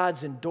of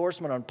God's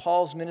endorsement on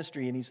Paul's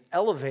ministry, and he's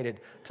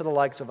elevated to the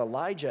likes of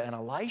Elijah and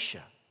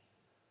Elisha.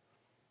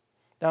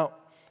 Now,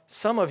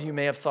 some of you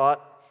may have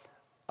thought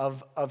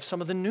of some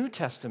of the New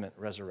Testament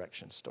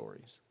resurrection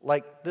stories,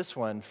 like this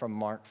one from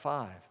Mark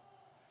 5,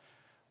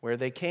 where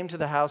they came to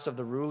the house of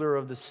the ruler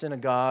of the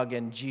synagogue,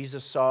 and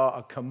Jesus saw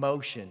a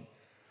commotion,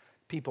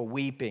 people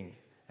weeping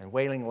and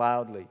wailing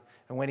loudly.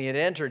 And when he had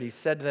entered, he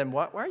said to them,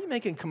 "Why are you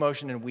making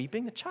commotion and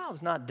weeping? The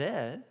child's not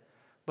dead,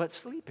 but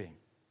sleeping."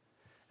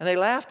 And they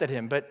laughed at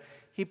him, but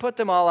he put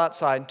them all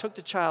outside and took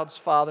the child's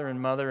father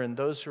and mother and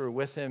those who were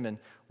with him and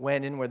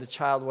went in where the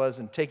child was,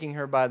 and taking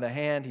her by the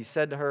hand, he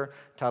said to her,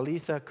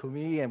 "Talitha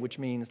cumi," which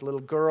means, "Little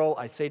girl,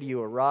 I say to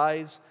you,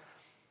 arise."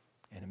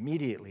 And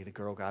immediately the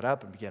girl got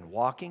up and began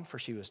walking, for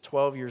she was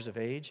 12 years of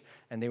age,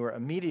 and they were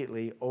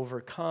immediately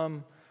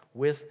overcome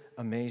with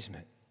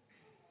amazement.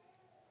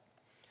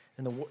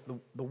 And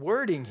the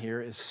wording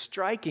here is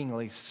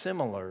strikingly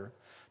similar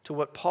to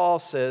what Paul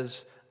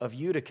says of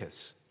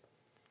Eutychus.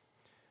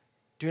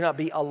 Do not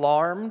be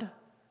alarmed.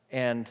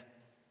 And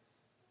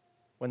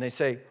when they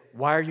say,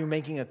 "Why are you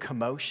making a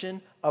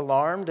commotion?"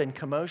 Alarmed and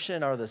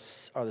commotion are the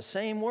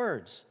same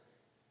words,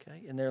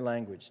 okay, in their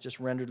language, just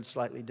rendered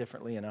slightly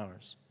differently in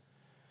ours.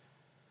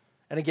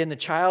 And again, the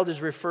child is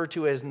referred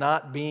to as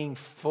not being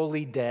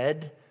fully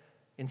dead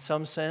in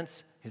some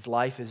sense. His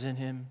life is in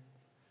him.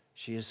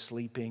 She is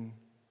sleeping.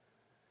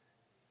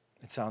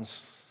 It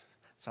sounds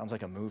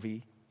like a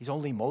movie. He's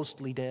only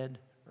mostly dead,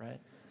 right?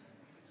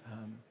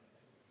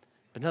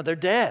 But no, they're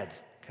dead.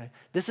 Okay?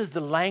 This is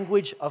the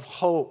language of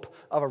hope,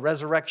 of a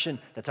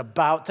resurrection that's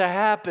about to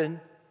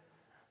happen.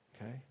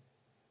 Okay?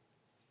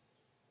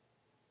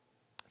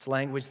 It's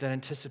language that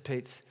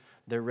anticipates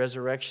their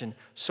resurrection.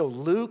 So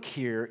Luke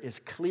here is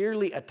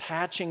clearly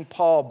attaching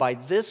Paul by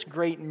this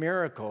great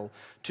miracle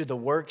to the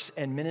works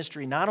and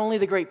ministry, not only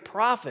the great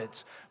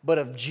prophets, but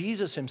of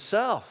Jesus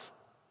himself.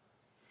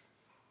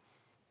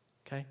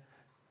 Okay?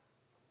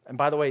 And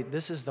by the way,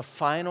 this is the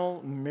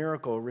final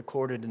miracle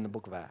recorded in the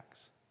book of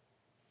Acts.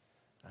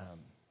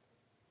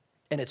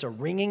 And it's a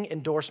ringing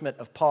endorsement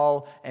of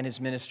Paul and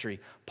his ministry.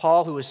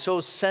 Paul, who is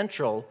so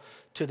central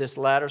to this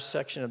latter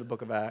section of the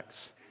book of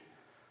Acts,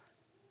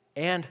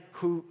 and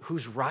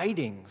whose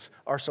writings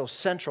are so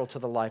central to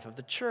the life of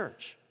the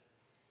church.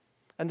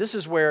 And this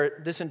is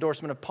where this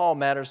endorsement of Paul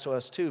matters to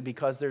us too,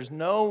 because there's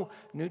no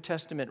New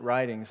Testament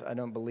writings, I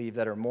don't believe,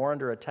 that are more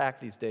under attack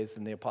these days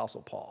than the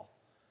Apostle Paul.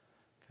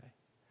 Okay?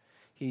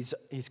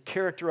 He's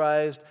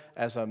characterized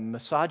as a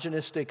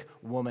misogynistic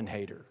woman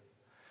hater,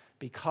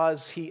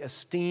 because he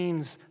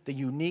esteems the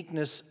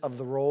uniqueness of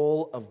the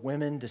role of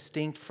women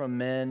distinct from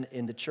men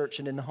in the church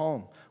and in the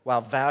home,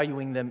 while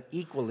valuing them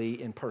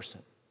equally in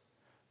person.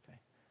 Okay?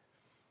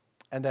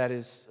 And that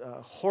is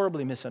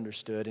horribly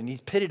misunderstood. And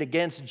he's pitted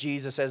against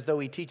Jesus as though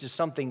he teaches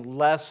something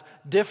less,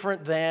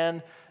 different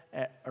than,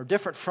 or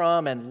different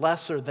from, and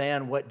lesser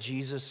than what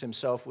Jesus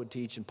himself would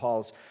teach, and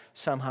Paul's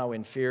somehow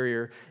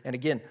inferior. And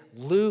again,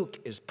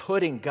 Luke is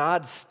putting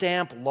God's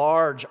stamp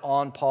large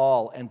on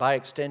Paul, and by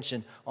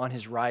extension on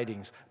his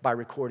writings, by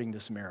recording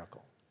this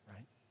miracle.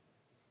 Right?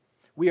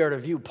 We are to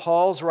view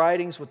Paul's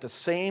writings with the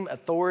same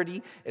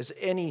authority as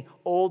any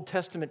Old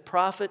Testament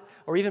prophet,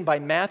 or even by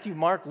Matthew,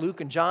 Mark, Luke,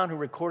 and John, who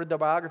recorded the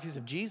biographies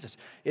of Jesus.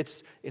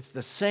 It's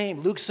the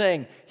same. Luke's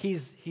saying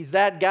he's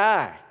that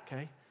guy,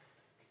 okay?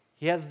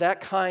 He has that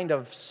kind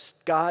of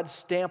God's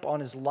stamp on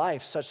his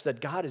life, such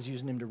that God is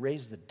using him to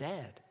raise the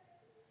dead.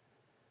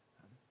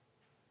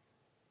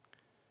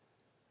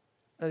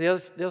 Now, the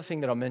other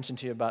thing that I'll mention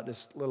to you about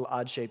this little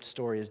odd-shaped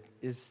story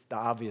is the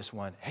obvious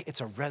one. Hey,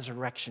 it's a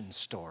resurrection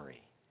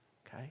story,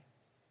 okay?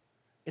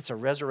 It's a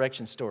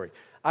resurrection story.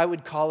 I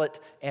would call it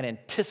an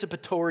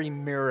anticipatory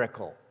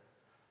miracle.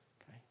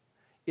 Okay?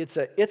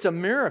 It's a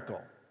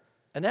miracle,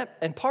 and that,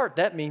 in part,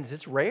 that means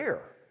it's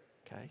rare.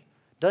 Okay,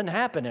 doesn't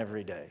happen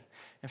every day.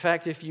 In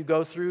fact, if you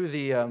go through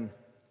the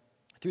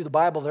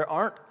Bible, there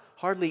aren't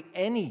hardly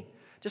any,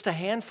 just a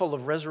handful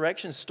of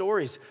resurrection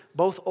stories,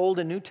 both Old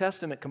and New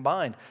Testament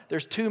combined.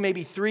 There's 2,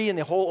 maybe 3 in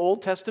the whole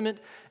Old Testament,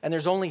 and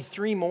there's only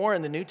 3 more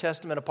in the New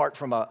Testament, apart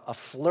from a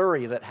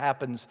flurry that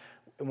happens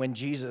when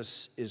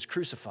Jesus is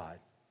crucified.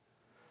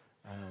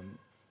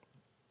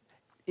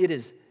 It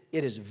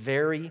is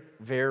very,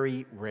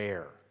 very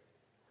rare.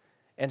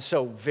 And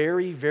so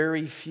very,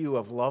 very few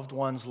of loved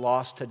ones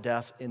lost to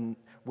death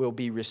will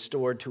be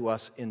restored to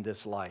us in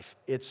this life.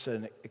 It's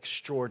an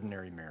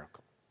extraordinary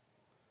miracle.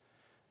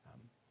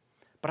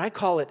 But I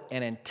call it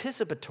an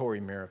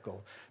anticipatory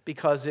miracle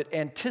because it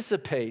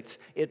anticipates,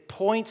 it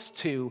points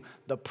to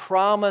the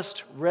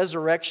promised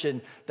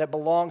resurrection that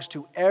belongs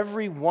to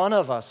every one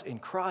of us in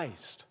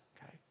Christ.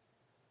 Okay?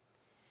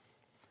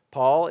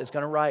 Paul is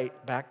going to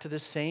write back to the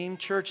same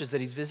churches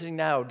that he's visiting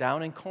now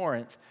down in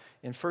Corinth.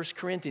 In 1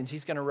 Corinthians,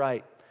 he's going to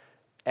write,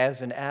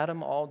 "As in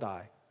Adam all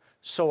die,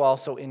 so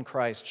also in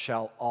Christ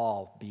shall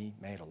all be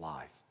made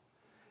alive.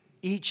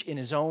 Each in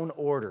his own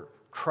order.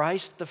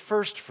 Christ the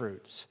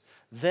firstfruits,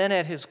 then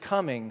at his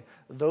coming,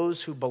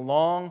 those who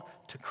belong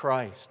to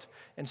Christ.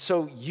 And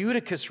so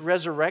Eutychus'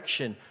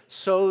 resurrection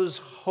sows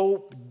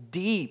hope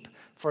deep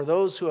for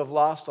those who have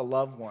lost a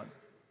loved one,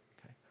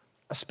 okay?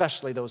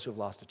 Especially those who have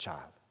lost a child.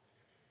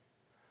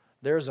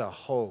 There's a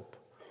hope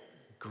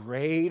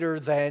greater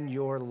than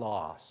your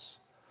loss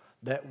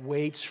that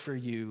waits for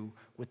you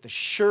with the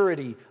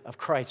surety of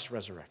Christ's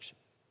resurrection.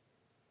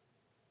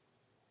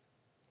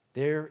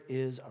 There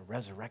is a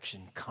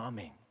resurrection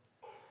coming.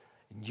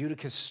 And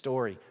Eutychus'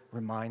 story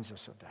reminds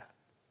us of that.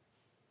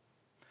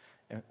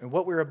 And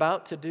what we're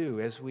about to do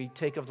as we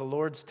take of the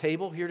Lord's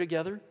table here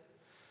together,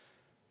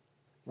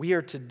 we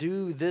are to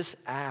do this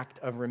act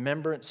of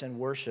remembrance and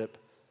worship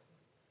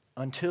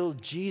until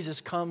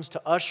Jesus comes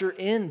to usher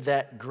in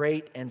that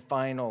great and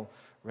final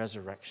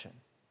resurrection.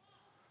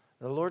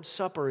 The Lord's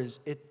Supper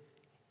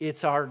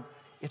it's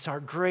our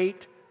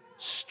great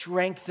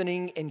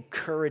strengthening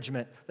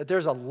encouragement that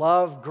there's a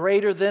love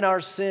greater than our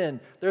sin.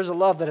 There's a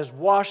love that has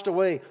washed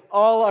away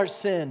all our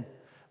sin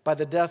by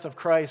the death of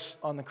Christ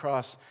on the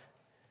cross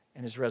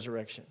and his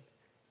resurrection.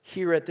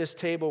 Here at this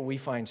table, we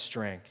find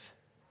strength.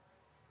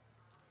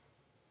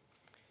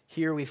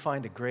 Here we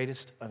find the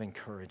greatest of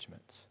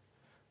encouragements,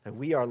 that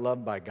we are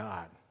loved by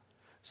God,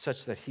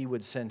 such that he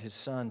would send his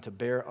Son to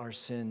bear our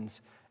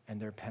sins and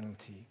their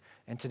penalty.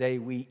 And today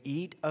we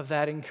eat of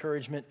that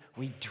encouragement,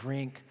 we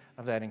drink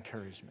of that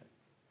encouragement.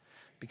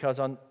 Because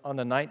on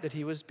the night that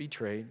he was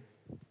betrayed,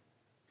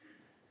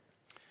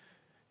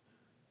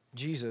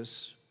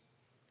 Jesus,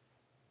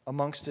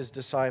 amongst his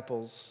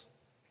disciples,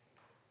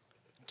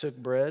 took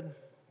bread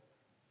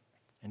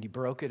and he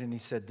broke it and he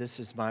said, "This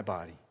is my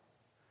body.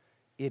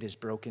 It is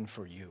broken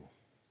for you.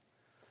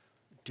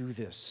 Do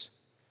this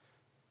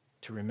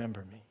to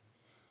remember me."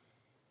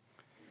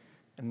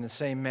 In the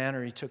same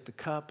manner, he took the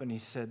cup and he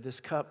said,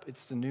 "This cup,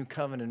 it's the new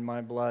covenant in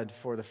my blood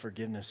for the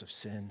forgiveness of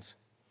sins.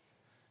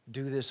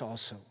 Do this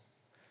also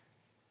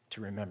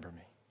to remember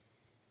me."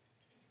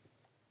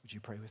 Would you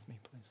pray with me,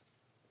 please?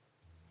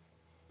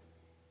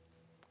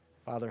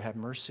 Father, have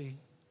mercy.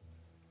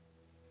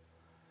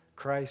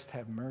 Christ,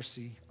 have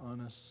mercy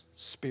on us.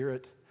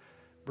 Spirit,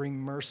 bring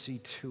mercy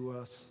to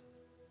us.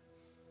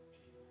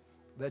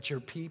 That your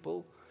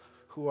people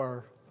who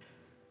are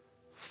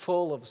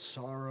full of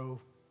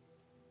sorrow,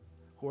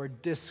 who are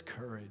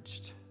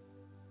discouraged,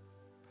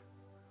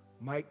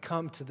 might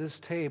come to this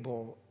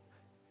table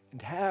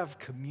and have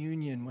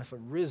communion with a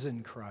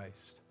risen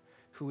Christ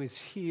who is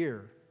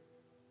here.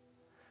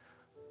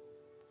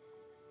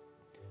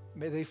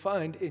 May they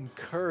find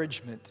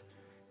encouragement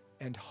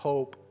and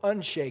hope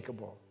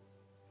unshakable.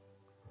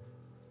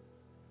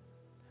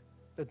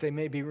 That they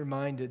may be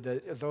reminded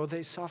that though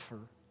they suffer,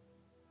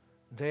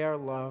 they are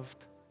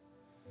loved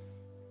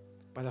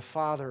by the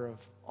Father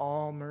of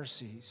all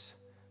mercies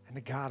and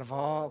the God of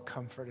all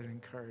comfort and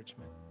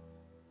encouragement.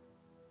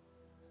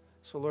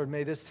 So, Lord,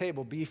 may this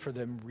table be for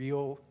them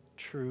real,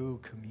 true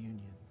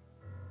communion.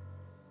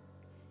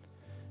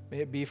 May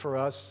it be for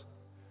us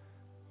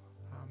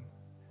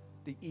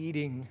the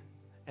eating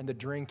and the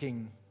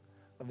drinking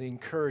of the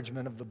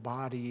encouragement of the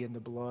body and the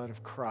blood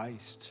of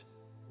Christ,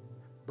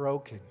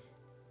 broken,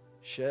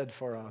 shed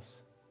for us,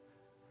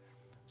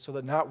 so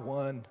that not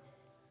one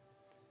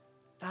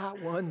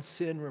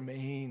sin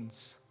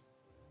remains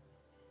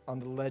on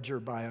the ledger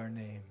by our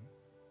name.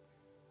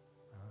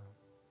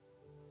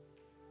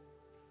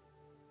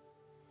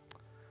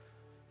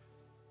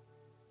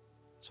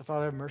 So,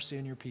 Father, have mercy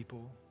on your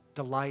people.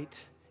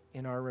 Delight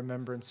in our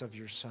remembrance of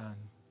your Son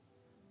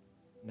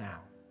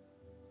now.